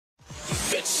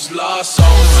bitches lost souls,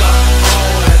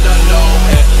 oh, and the low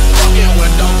end, fucking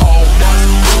with the old ones,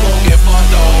 you gon' get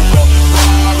fucked over.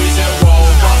 Ferraris and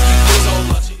Rovers, these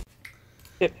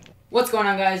old What's going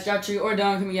on, guys? GhostDuckling or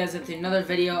Don coming guys with another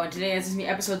video, and today this is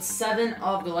episode 7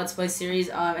 of the Let's Play series.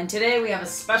 And today we have a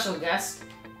special guest.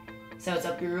 So what's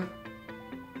up, Guru?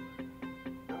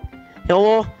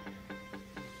 Hello.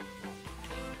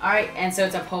 Alright, and so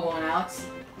it's up Hobo and Alex.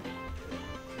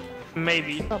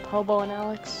 Maybe. What's up, Hobo and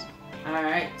Alex?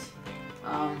 Alright.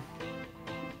 Time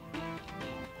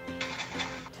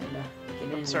to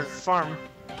get into Start a this. farm.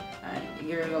 Alright,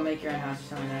 you're gonna go make your own house or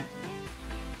something like that.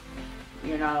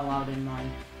 You're not allowed in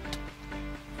mine.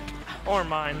 Or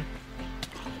mine.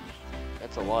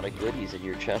 That's a lot of goodies in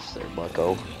your chest there,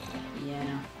 bucko. Yeah, I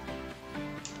know.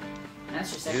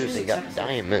 That's just Dude, they got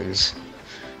diamonds.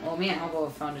 Well, me and Hobo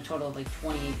have found a total of like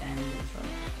 28 diamonds.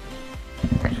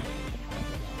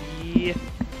 Yeah.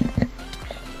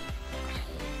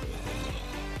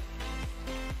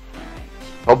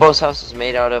 Hobo's house is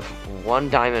made out of 1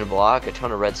 diamond block, a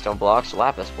ton of redstone blocks,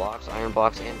 lapis blocks, iron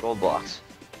blocks, and gold blocks.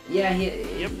 Yeah,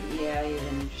 Yep. yeah, he's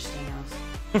an interesting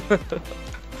house.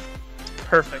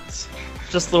 Perfect.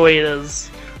 Just the way it is.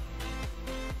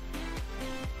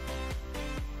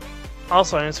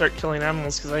 Also, I need to start killing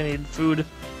animals because I need food.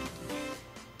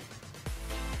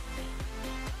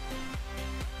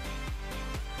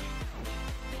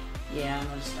 Yeah, I'm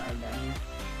gonna starve down here.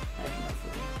 I have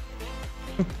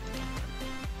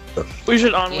no food. We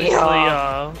should honestly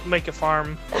make a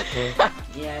farm.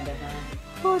 Yeah, definitely.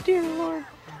 Oh dear lord.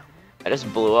 I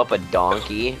just blew up a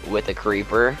donkey with a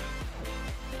creeper.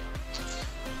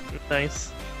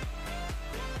 Nice.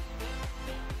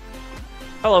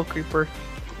 Hello, creeper.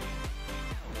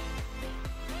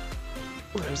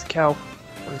 Ooh, there's a cow.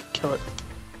 I'm gonna kill it.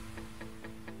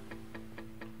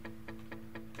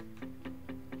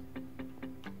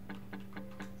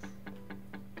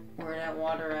 Where that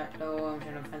water at? Oh, I'm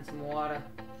trying to find some water.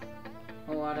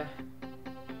 No water.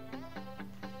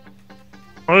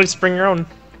 Why don't you spring your own?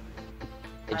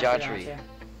 Hey, I Jotry, forgot,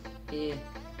 yeah.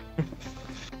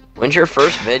 when's your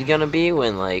first vid gonna be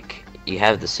when, like, you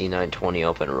have the C920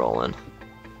 open rolling?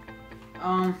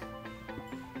 I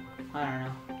don't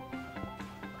know.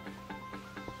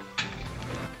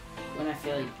 When I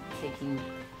feel like taking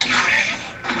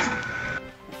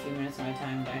a few minutes of my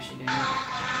time to actually doing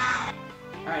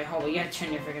it. Alright, Hobo, you gotta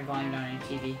turn your freaking volume down on your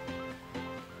TV.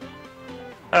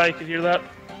 You could hear that?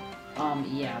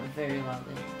 Yeah, very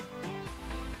loudly.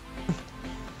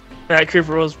 That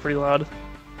creeper was pretty loud.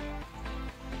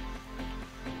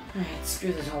 Alright,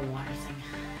 screw this whole water thing.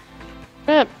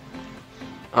 Rip.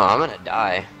 Oh, I'm gonna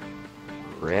die.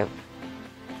 Rip.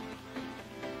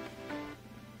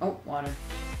 Oh, water.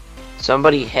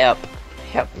 Somebody help.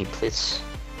 Help me, please.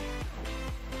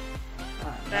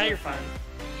 Now you're fine.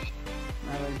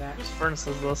 My way back. Whose furnace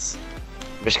is this?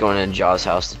 I'm just going in Jaw's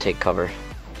house to take cover.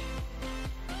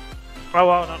 Oh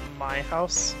wow, not my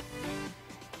house.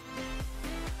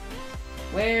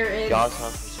 Where is... Jaw's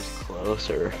house is just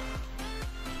closer.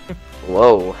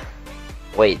 Whoa.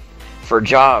 Wait. For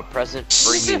Jaw, present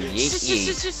for you. Yeet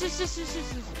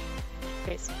yeet.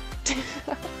 Okay.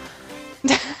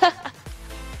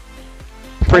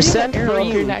 Percent arrow for up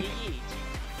your you. neck. Yeet.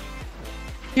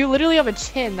 You literally have a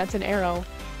chin. That's an arrow.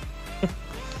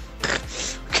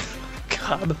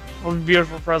 God, what a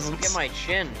beautiful Look presents. at my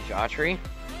chin, Jotry.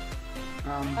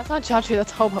 That's not Chachi.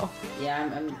 That's Hobo. Yeah,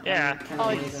 I'm Yeah. kind Oh,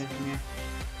 of it's- away from here.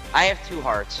 I have 2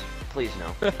 hearts. Please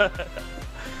no.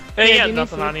 Hey, Yeah, you got you need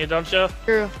nothing food. on you, don't you?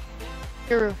 Guru.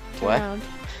 Turn What? around.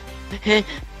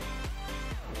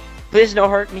 Please don't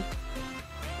hurt me.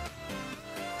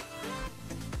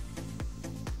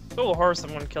 Oh, a horse,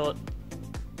 I'm gonna kill it.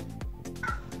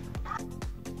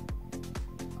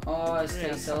 Oh, it Yeah,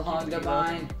 takes so fuck long you, to Guru.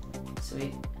 bind.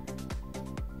 Sweet.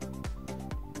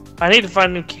 I need to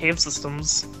find new cave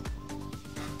systems.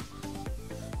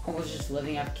 Hobo's just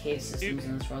living out cave systems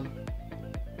in this world.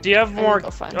 Do you have I need more? to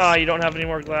go find Ah, you don't have any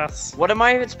more glass. What am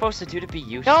I even supposed to do to be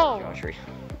useful, No. Jotry?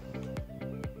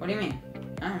 What do you mean?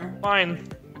 I don't know. Fine.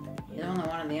 You're the one that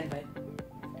wanted the invite.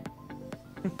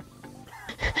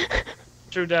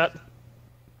 True that.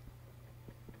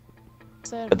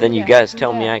 But then you guys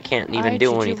tell me I can't even do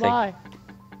treat you anything. lie.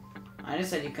 I just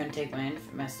said you couldn't take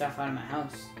my stuff out of my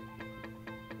house.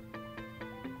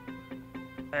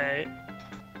 Hey.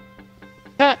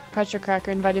 Pressure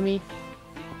Cracker invited me.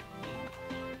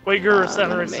 Wait, Guru, Um,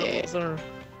 center. me- Center.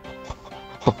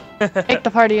 Make the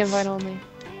party invite only.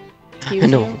 Excuse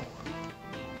No. you.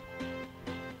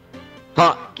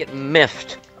 Huh, get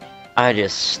miffed. I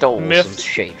just stole Miffed. some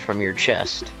shit from your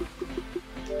chest.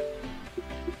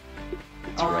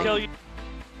 Alright. Kill you.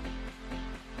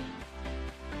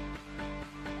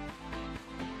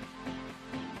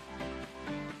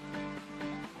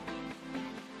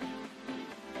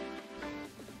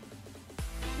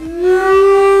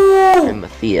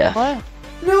 Thea. What?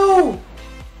 No!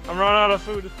 I'm running out of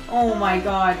food. Oh my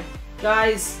god.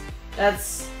 Guys,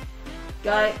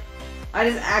 Guy, I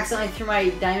just accidentally threw my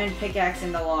diamond pickaxe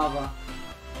into lava.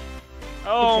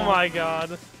 Oh Okay. my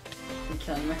god. I'm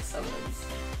killing myself.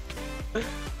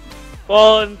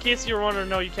 Well, in case you were wondering,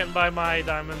 no, you can't buy my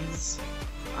diamonds.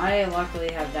 I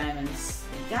luckily have diamonds.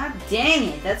 God dang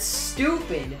it, that's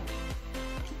stupid.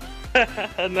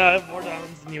 And I have more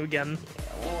diamonds than you again.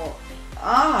 Well,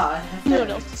 You know what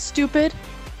else is stupid?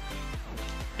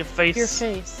 Your face. Your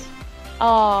face.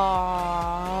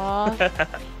 Aww.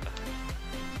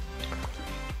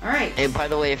 Alright. And by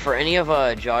the way, for any of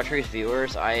Jawtree's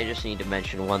viewers, I just need to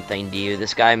mention one thing to you.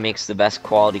 This guy makes the best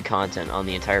quality content on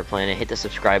the entire planet. Hit the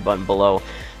subscribe button below.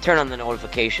 Turn on the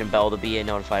notification bell to be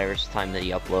notified every time that he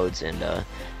uploads. And yeah,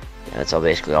 that's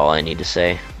basically all I need to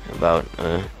say about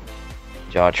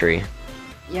Jawtree.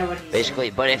 Yeah, what he Basically,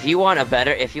 said. but if you want a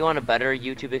better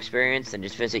YouTube experience, then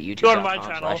just visit Go to my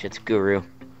youtube.com/itsguru.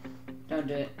 Don't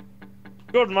do it.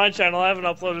 Go to my channel. I haven't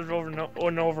uploaded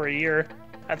in over a year.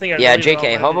 I think I Yeah, deleted all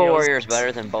JK, my Hobo videos. Warrior is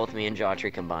better than both me and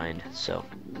Jawtree combined, so.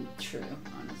 True,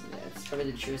 honestly. That's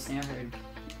probably the truest thing I've heard.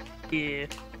 Yeah.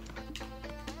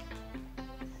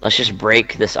 Let's just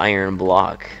break this iron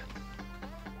block.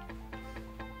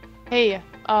 Hey,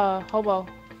 Hobo.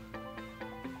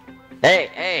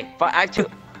 Hey, I took.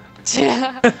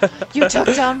 You took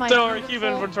down my Don't worry, keep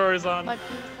beautiful- inventories on. my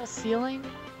beautiful ceiling.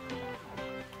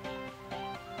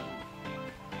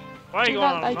 Why are do you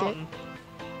not going on a like it. mountain?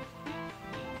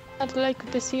 Not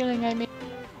like the ceiling, I mean.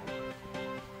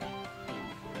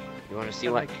 You want to see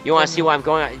what? You want to see why I'm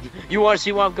going? You want to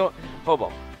see why I'm going?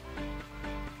 Hobo.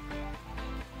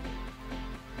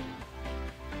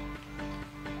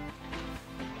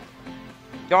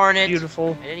 Darn it!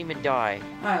 Beautiful. I didn't even die.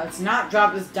 Alright, let's not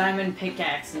drop this diamond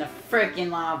pickaxe in the frickin'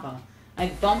 lava. I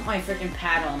bumped my frickin'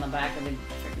 paddle on the back of the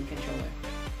frickin' controller.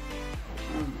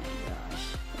 Oh my gosh.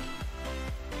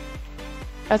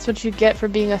 That's what you get for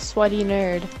being a sweaty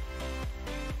nerd.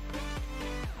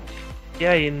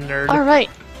 Yeah, you nerd. Alright.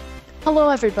 Hello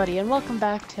everybody and welcome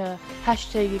back to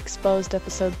 #Exposed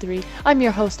episode 3. I'm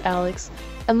your host Alex.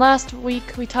 And last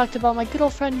week we talked about my good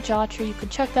old friend Jawtree. You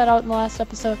could check that out in the last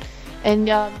episode. And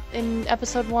in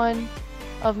episode 1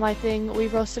 of my thing, we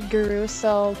roasted Guru,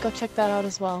 so go check that out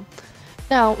as well.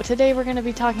 Now, today we're going to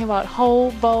be talking about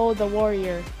Hobo the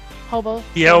Warrior. Hobo?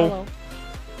 say Yo. hello.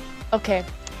 Okay,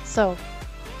 so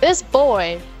this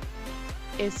boy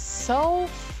is so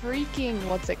freaking,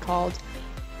 what's it called?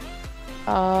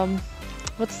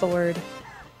 What's the word?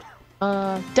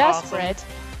 Desperate.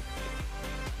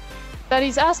 That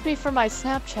he's asked me for my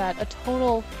Snapchat a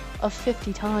total of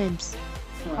 50 times.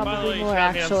 By the way, Probably you more,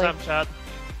 found me on actually. Snapchat.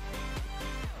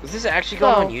 Is this actually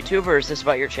going on So- YouTube, or is this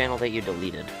about your channel that you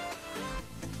deleted?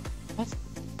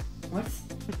 What?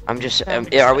 I'm just. No.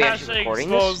 Are we actually Hashtag recording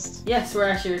this? exposed. Yes, we're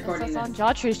actually recording That's on this.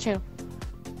 Jawtree's channel.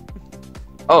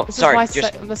 Oh, This sorry. is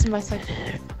my this is my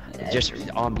section. Just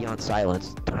ambient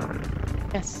silence.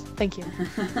 Yes, thank you.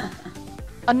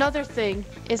 Another thing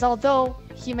is, although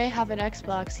he may have an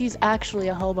Xbox, he's actually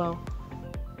a hobo.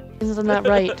 Isn't that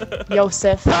right,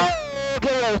 Yosef?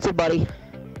 Okay, buddy.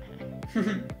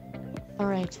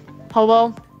 Alright.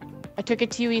 Hobo, I took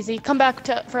it to you easy. Come back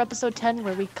for episode 10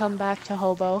 where we come back to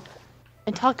Hobo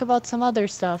and talk about some other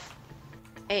stuff.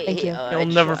 Hey, Thank you. You'll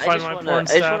never find my porn I just want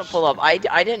stash. to pull up. I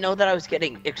didn't know that I was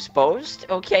getting exposed.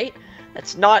 Okay,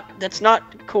 that's not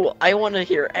cool. I want to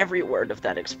hear every word of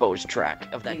that exposed track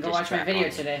of that. You can go diss watch my track video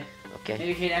on- today. Okay. Maybe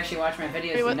you should actually watch my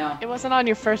videos It, to know. it wasn't on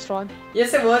your first one.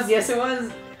 Yes, it was. Yes, it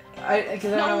was.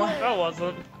 Because I don't want. That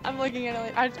wasn't. I'm looking at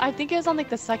it. I think it was on like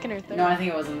the second or third. No, I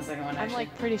think it was in the second one. I'm Actually.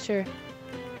 like pretty sure. I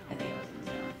think it was in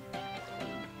the second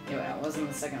one. Yeah, it was in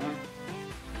the second one.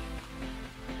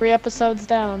 3 episodes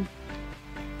down.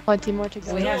 Plenty more to go.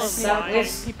 So we have Still seven.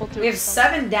 alive. people to We have expose.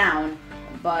 7 down,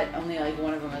 but only like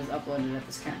one of them is uploaded at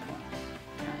this current point.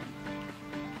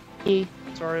 E.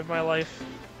 Story of my life.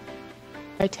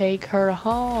 I take her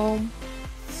home.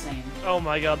 Same. Oh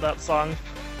my god, that song.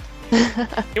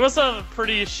 He must have a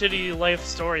pretty shitty life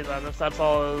story then, if that's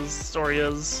all his story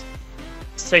is.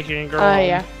 He's taking a girl home.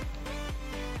 Yeah.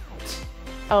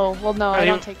 Oh, well no, I Are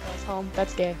don't you- take girls home.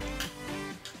 That's gay.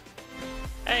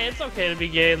 Hey, it's okay to be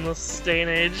gay in this day and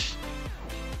age.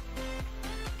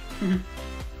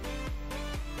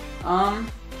 Oh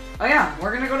yeah,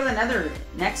 we're gonna go to the Nether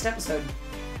next episode.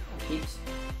 Peeps.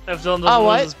 If Dylan doesn't Oh, lose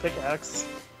what? his pickaxe.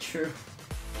 True.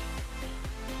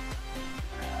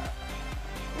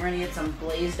 We're gonna get some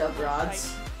blazed up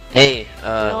rods. Hey,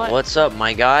 know what? what's up,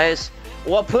 my guys?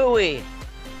 Wapooey?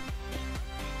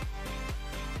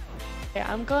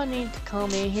 Yeah, I'm gonna need to call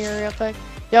me here real quick.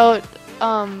 Yo,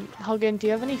 Hogan, do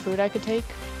you have any food I could take?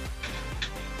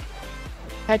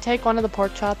 Can I take one of the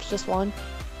pork chops, just one?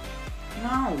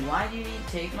 No, why do you need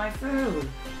to take my food?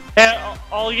 Yeah,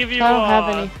 I'll give you I don't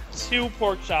have any. 2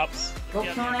 pork chops. Go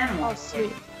Yeah. kill an animal. Oh,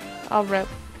 sweet. I'll rip.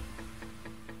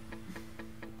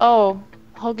 Oh,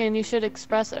 Hogan, you should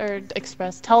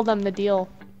tell them the deal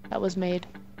that was made.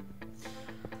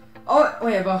 Oh,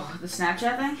 wait, about the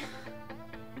Snapchat thing?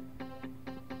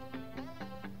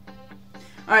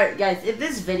 Alright, guys, if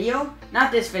this video,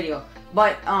 not this video,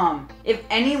 but, if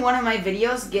any one of my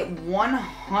videos get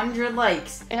 100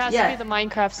 likes... It has to be the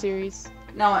Minecraft series.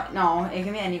 No, it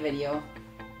can be any video.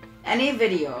 Any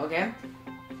video, okay?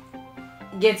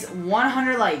 Gets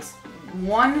 100 likes.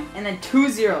 1 and then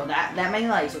 20. That many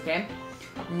likes, okay?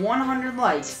 100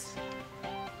 likes.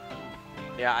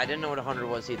 Yeah, I didn't know what 100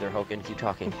 was either, Hogan. Keep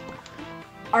talking.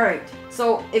 Alright,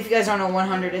 so if you guys don't know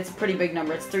 100, it's a pretty big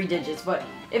number. It's 3 digits. But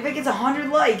if it gets 100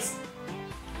 likes,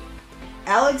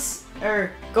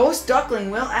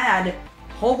 GhostDuckling will add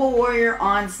Hobo Warrior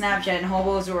on Snapchat, and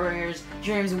Hobo's Warrior's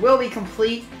dreams will be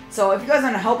complete. So if you guys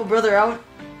want to help a brother out,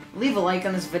 leave a like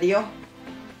on this video.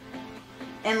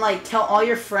 And like, tell all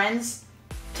your friends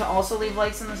to also leave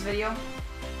likes on this video.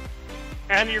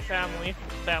 And your family.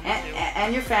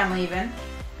 And your family even.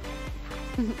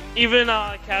 Even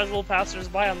casual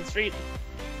passersby on the street.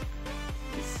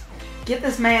 Get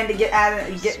this man to get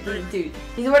added. Dude,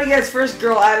 he's about to get his first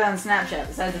girl added on Snapchat.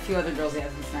 Besides a few other girls he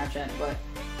has on Snapchat, but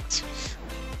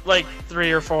like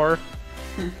 3 or 4.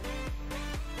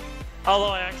 Although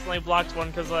I accidentally blocked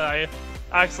one because I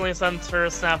accidentally sent her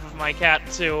a snap of my cat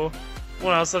too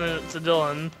when I was sending it to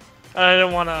Dylan. And I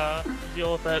didn't want to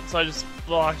deal with it, so I just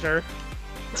blocked her.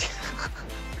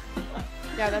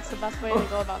 Yeah, that's the best way to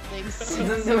go about things.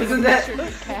 Wasn't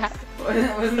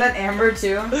that Amber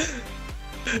too?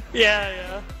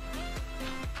 Yeah.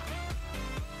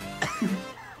 I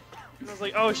was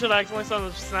like, oh shit, I accidentally sent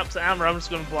a snap to Amber, I'm just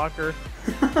gonna block her.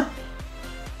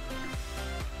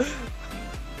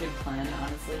 Good plan,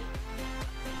 honestly.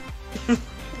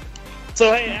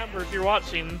 So hey Amber, if you're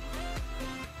watching,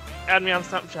 add me on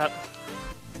Snapchat.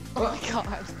 Oh my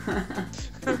god.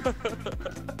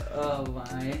 Oh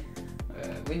my.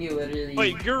 When you literally...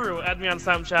 Wait, Guru, add me on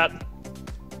Snapchat.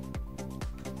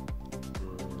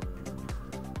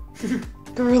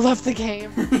 Guru left the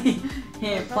game. He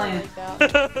ain't playing. Like that.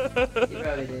 He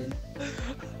probably did.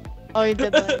 Oh, he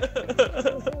did that.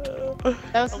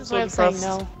 That was his way of saying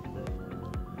no.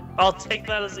 I'll take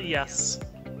that as a yes.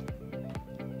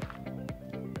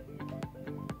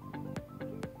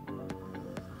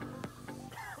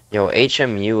 Yo,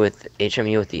 HMU with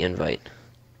the invite.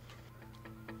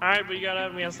 Alright, but you gotta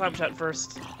have me on Snapchat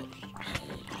first.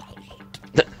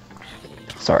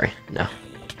 Sorry, no.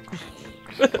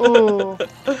 Ooh.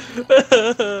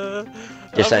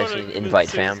 Just actually invite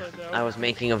fam. I was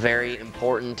making a very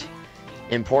important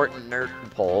nerd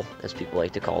poll, as people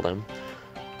like to call them.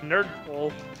 Nerd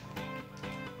poll.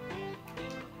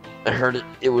 I heard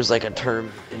it was like a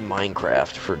term in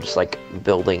Minecraft for just like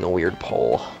building a weird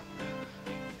pole.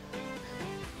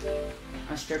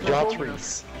 A stripper Draw pole? 3.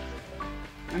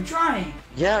 I'm trying.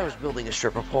 Yeah, I was building a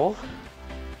stripper pole.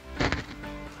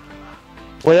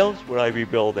 What else would I be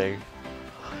building?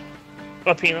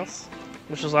 A penis.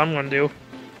 Which is what I'm gonna do.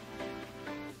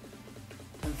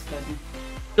 That's good.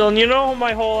 Dylan, you know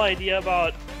my whole idea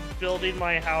about building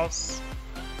my house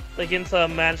like into a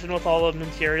mansion with all the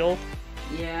material?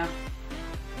 Yeah.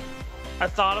 I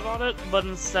thought about it, but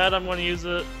instead I'm gonna use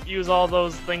all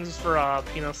those things for a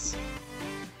penis.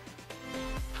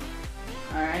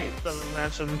 Alright. Instead of a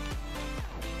mansion.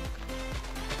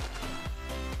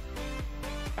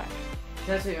 If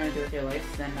that's what you want to do with your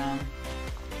life, then,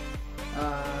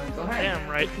 go ahead. Damn,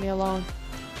 right. Leave me alone.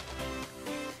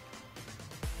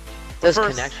 This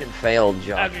First, connection failed,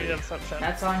 add me Josh. on Snapchat.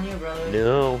 That's on you, brother.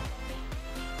 No.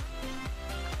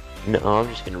 No, I'm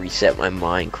just gonna reset my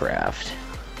Minecraft.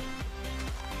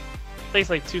 Takes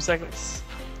like 2 seconds.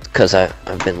 Because I've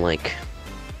been like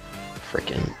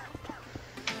freaking,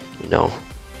 you know,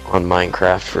 on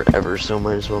Minecraft forever, so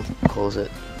might as well close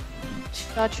it.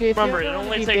 Daughtry, if Remember, you're it going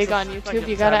only to be takes big a on second YouTube,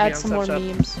 you to gotta add me add on some more Snapchat.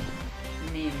 memes.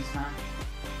 Memes, huh?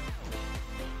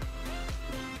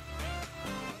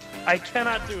 I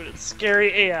cannot do it. It's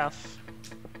scary AF.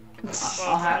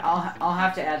 I'll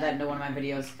have to add that into one of my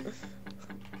videos.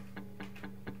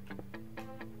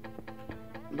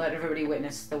 Let everybody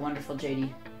witness the wonderful JD.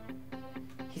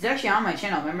 He's actually on my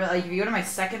channel. Remember, like, if you go to my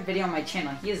second video on my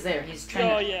channel, he is there. He's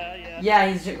trying Oh to... yeah.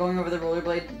 Yeah, he's going over the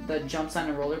rollerblade, the jumps on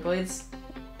the rollerblades.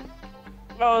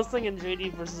 Oh, I was thinking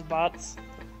JD versus bots.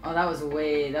 Oh, that was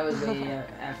way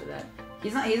after that.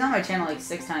 He's on my channel like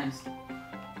 6 times.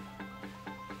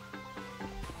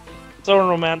 So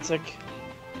romantic.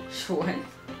 What?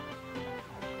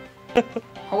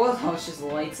 Hobo's house just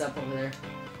lights up over there.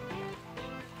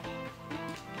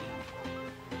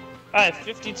 I have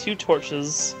 52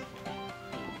 torches.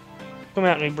 Come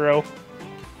at me, bro.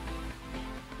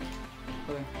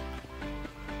 Okay.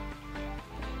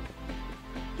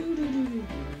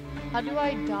 How do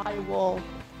I die wool?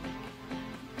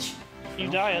 You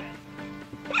die it.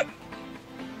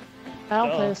 I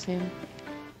don't play Oh. this game.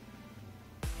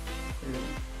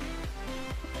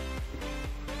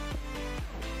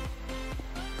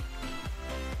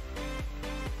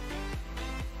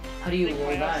 How do I you think my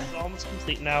roll house that? is almost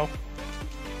complete now.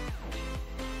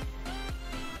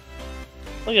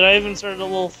 Look at, I even started a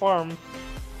little farm.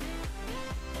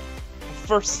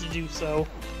 First to do so.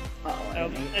 Uh-oh, I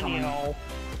didn't make it coming. Anyhow.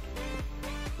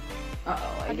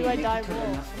 Uh-oh, How do I die quick wool?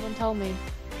 enough. Someone tell me.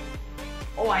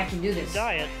 Oh, I can do this.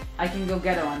 Die it. I can go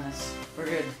ghetto on this. We're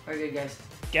good. We're good, guys.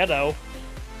 Ghetto.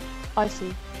 I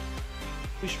see.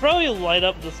 We should probably light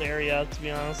up this area, to be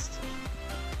honest.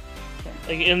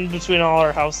 Okay. Like, in between all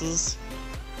our houses.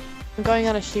 I'm going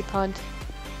on a sheep hunt.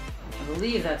 I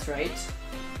believe that's right.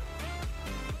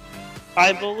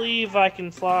 I believe I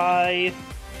can fly.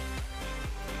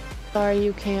 Sorry,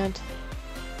 you can't.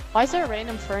 Why is there a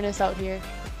random furnace out here?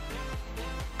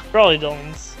 Probably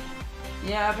Dylan's.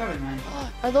 Yeah, probably mine.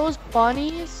 Are those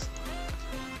bunnies?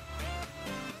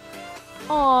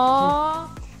 Aww.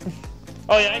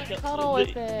 Oh yeah, I Cuddle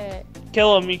with it.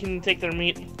 kill them. You can take their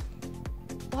meat.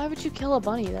 Why would you kill a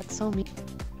bunny? That's so mean.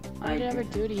 What did it ever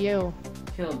do to you?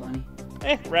 Kill a bunny.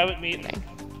 Rabbit meat. Okay.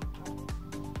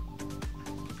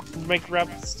 Make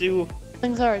rabbit stew.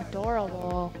 Things are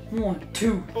adorable. 1,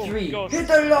 2, Oh, 3. Ghost. Hit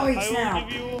the lights now.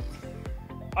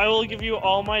 I will give you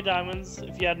all my diamonds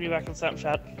if you add me back on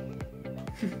Snapchat.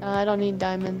 I don't need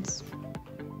diamonds.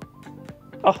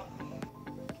 Oh.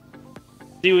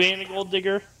 You ain't a gold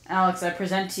digger. Alex, I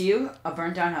present to you a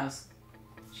burnt down house.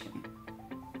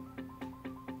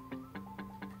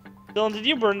 Dylan, did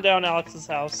you burn down Alex's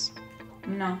house?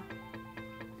 No.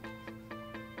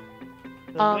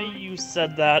 The way you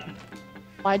said that.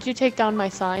 Why'd you take down my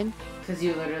sign? Because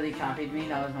you literally copied me.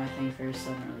 That was my thing first,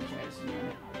 so I didn't really try to submit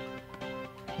it.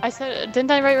 I said,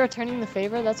 didn't I write returning the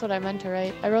favor? That's what I meant to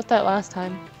write. I wrote that last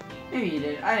time. Maybe you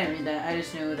did. I didn't read that. I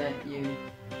just knew that you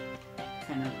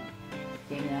kind of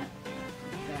gave me that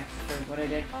back for what I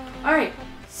did. Alright,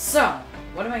 so,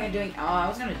 what am I gonna do? Oh, I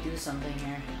was gonna do something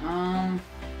here.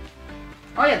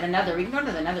 Oh yeah, the nether. We can go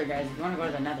to the nether, guys, if you want to go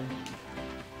to the nether.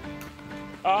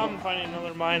 I'm finding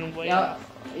another mine way Yeah,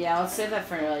 off. yeah, let's save that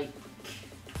for, like,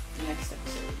 next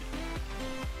episode.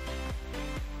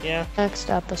 Yeah. Next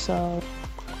episode.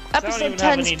 I don't Episode even have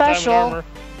 10 any diamond special. armor.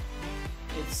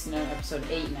 It's no episode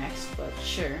 8 next, but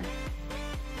sure.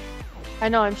 I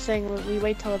know, I'm saying we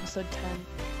wait till episode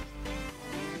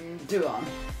 10. Do on.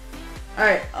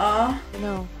 Alright,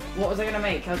 No. what was I gonna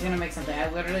make? I was gonna make something. I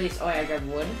literally, oh yeah, I got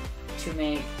wood to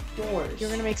make doors. You're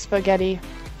gonna make spaghetti.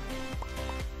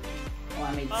 Oh,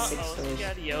 I made 6 doors.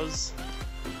 SpaghettiOs.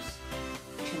 Oops.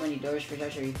 Too many doors for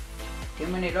Joshua. Too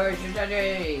many doors for Joshua.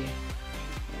 There we go.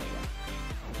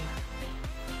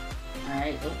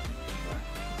 Alright, oh.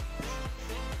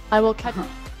 I will catch.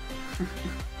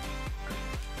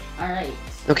 Alright.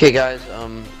 Okay, guys.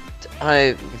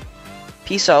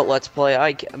 Peace out. Let's play.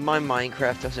 My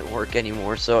Minecraft doesn't work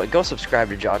anymore, so go subscribe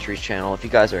to Jotry's channel if you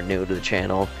guys are new to the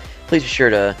channel. Please be sure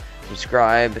to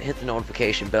subscribe, hit the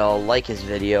notification bell, like his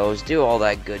videos, do all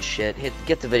that good shit.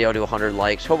 Get the video to 100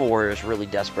 likes. Hobo Warrior is really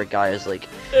desperate, guys. Like,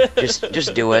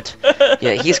 just do it.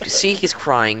 Yeah, he's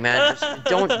crying, man. Just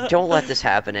don't let this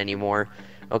happen anymore.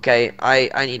 Okay,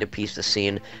 I need to piece the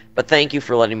scene. But thank you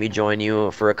for letting me join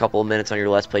you for a couple of minutes on your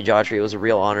Let's Play Jotry. It was a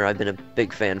real honor. I've been a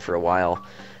big fan for a while.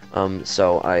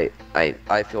 So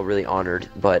I feel really honored,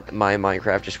 but my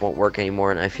Minecraft just won't work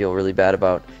anymore, and I feel really bad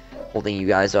about holding you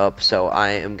guys up. So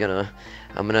I'm gonna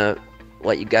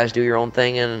let you guys do your own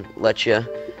thing and let you,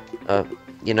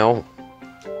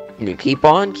 you keep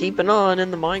on keeping on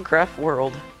in the Minecraft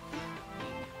world.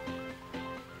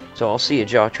 So I'll see you,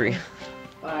 Jotry.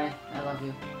 Bye. I love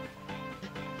you.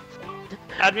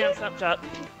 Add me on Snapchat.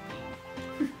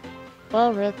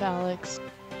 Well, rip, Alex.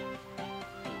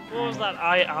 What was that?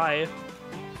 I.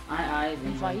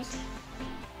 Invite.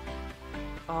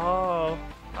 Oh.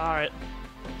 Alright.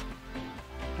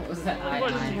 What was that?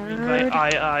 What did you I. mean by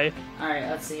I? Alright,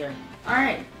 let's see here.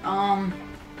 Alright,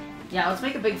 yeah, let's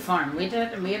make a big farm. We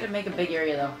had to make a big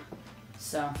area though.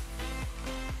 So,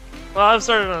 Well, I've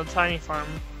started on a tiny farm.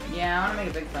 yeah, I want to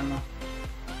make a big farm though.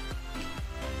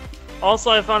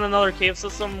 Also, I found another cave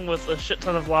system with a shit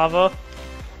ton of lava.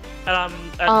 And I'm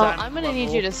at diamond I'm gonna need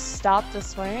level. you to stop the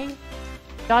swearing.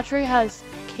 Daughtry has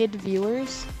kid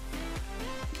viewers.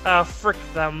 Frick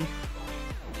them.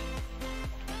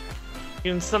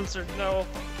 You can censor no.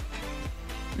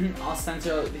 I'll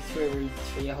censor out the three words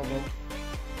for you, Hobo.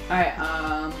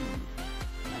 Alright,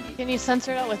 Can you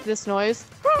censor it out with this noise?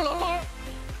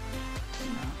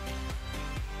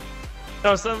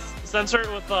 No, censor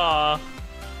it with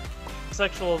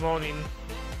sexual moaning.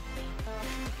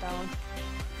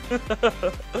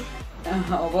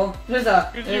 Hobo. There's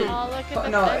a. Oh, look at the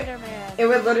no, Enderman. it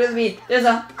would literally be. There's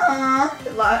a.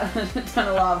 Ton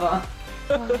of lava.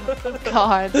 Oh,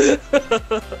 God.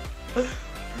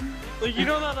 Like, you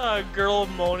know that girl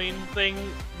moaning thing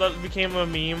that became a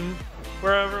meme?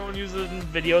 Where everyone uses it in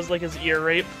videos like his ear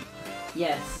rape?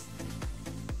 Yes.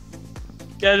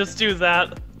 Yeah, just do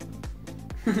that.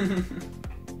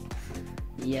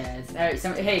 Yes. Alright,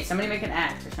 hey, somebody make an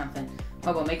axe or something.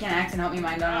 Hobo, make an axe and help me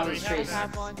mine down all these trees.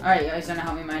 Alright, you guys wanna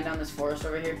help me mine down this forest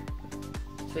over here?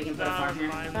 So we can put a farm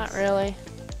here? Not really.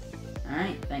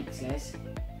 Alright, thanks guys.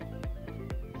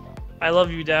 I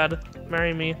love you, Dad.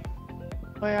 Marry me.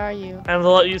 Where are you? And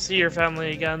we'll let you see your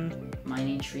family again.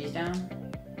 Mining trees down?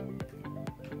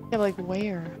 Yeah, like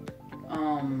where? I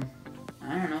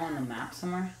don't know, on the map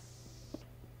somewhere.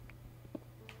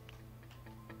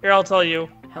 Here, I'll tell you.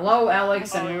 Hello,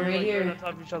 Alex, I'm We're right like, we're here. on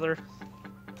top of each other.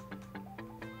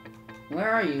 Where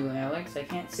are you, Alex? I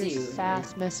can't see you.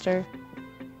 Fast, mister.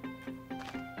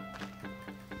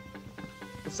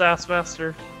 The Sass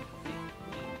Master.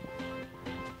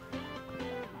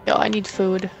 Yo, I need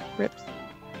food. Rips.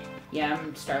 Yeah,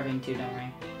 I'm starving too, don't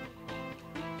worry.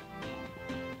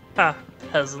 Ha,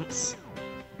 peasants.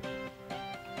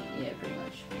 Yeah, pretty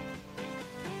much.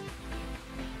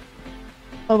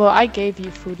 Oh, well, I gave you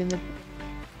food in the...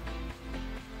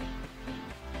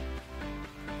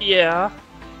 Yeah.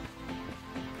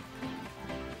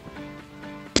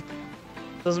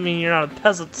 Doesn't mean you're not a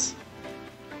peasant.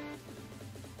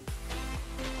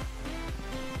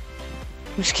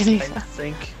 I'm just kidding. I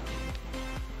think.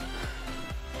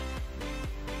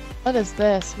 What is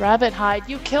this? Rabbit hide.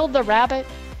 You killed the rabbit?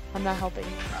 I'm not helping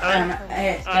you.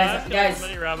 Hey, I've killed guys,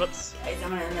 many rabbits. I'm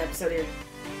gonna end the episode here.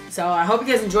 So I hope you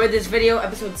guys enjoyed this video,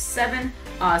 episode 7.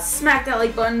 Smack that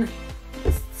like button,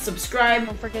 subscribe,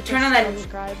 Don't forget turn to on that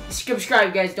subscribe.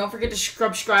 subscribe, guys. Don't forget to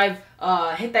subscribe.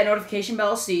 Hit that notification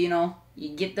bell so you know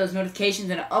you get those notifications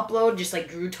when I upload, just like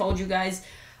Drew told you guys.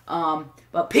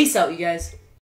 But peace out, you guys.